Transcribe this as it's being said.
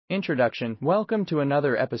Introduction. Welcome to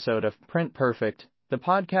another episode of Print Perfect, the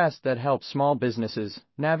podcast that helps small businesses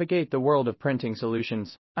navigate the world of printing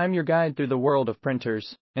solutions. I'm your guide through the world of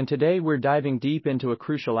printers, and today we're diving deep into a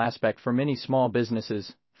crucial aspect for many small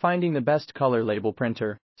businesses: finding the best color label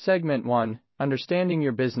printer. Segment 1. Understanding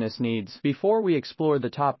your business needs. Before we explore the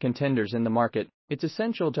top contenders in the market, it's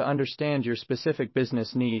essential to understand your specific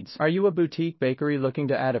business needs. Are you a boutique bakery looking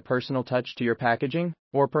to add a personal touch to your packaging?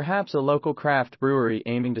 Or perhaps a local craft brewery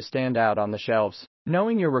aiming to stand out on the shelves?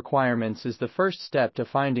 Knowing your requirements is the first step to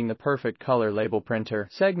finding the perfect color label printer.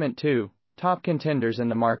 Segment 2. Top contenders in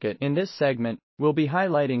the market. In this segment, we'll be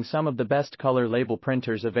highlighting some of the best color label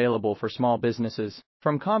printers available for small businesses.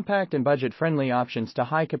 From compact and budget-friendly options to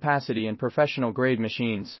high-capacity and professional-grade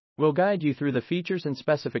machines, we'll guide you through the features and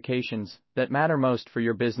specifications that matter most for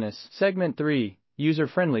your business. Segment 3.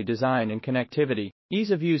 User-friendly design and connectivity. Ease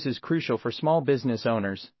of use is crucial for small business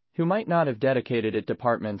owners who might not have dedicated it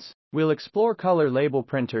departments. We'll explore color label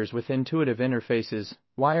printers with intuitive interfaces,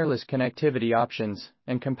 wireless connectivity options,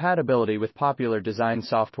 and compatibility with popular design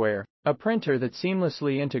software. A printer that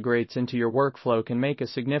seamlessly integrates into your workflow can make a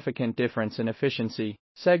significant difference in efficiency.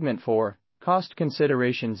 Segment 4. Cost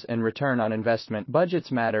considerations and return on investment.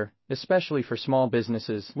 Budgets matter, especially for small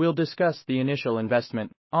businesses. We'll discuss the initial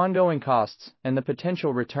investment, ongoing costs, and the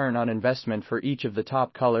potential return on investment for each of the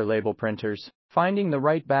top color label printers. Finding the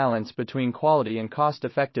right balance between quality and cost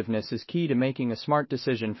effectiveness is key to making a smart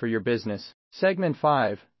decision for your business. Segment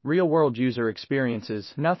 5. Real-world user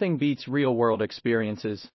experiences. Nothing beats real-world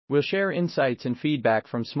experiences. We'll share insights and feedback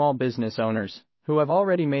from small business owners who have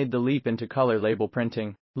already made the leap into color label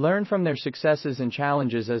printing. Learn from their successes and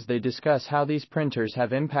challenges as they discuss how these printers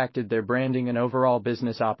have impacted their branding and overall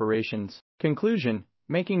business operations. Conclusion.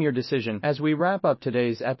 Making your decision. As we wrap up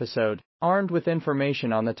today's episode, armed with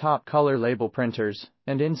information on the top color label printers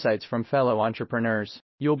and insights from fellow entrepreneurs,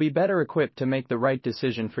 you'll be better equipped to make the right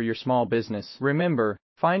decision for your small business. Remember,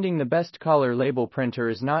 finding the best color label printer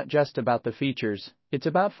is not just about the features, it's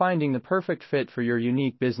about finding the perfect fit for your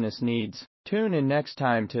unique business needs. Tune in next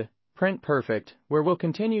time to Print Perfect, where we'll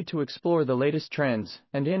continue to explore the latest trends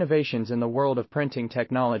and innovations in the world of printing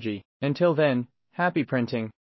technology. Until then, happy printing!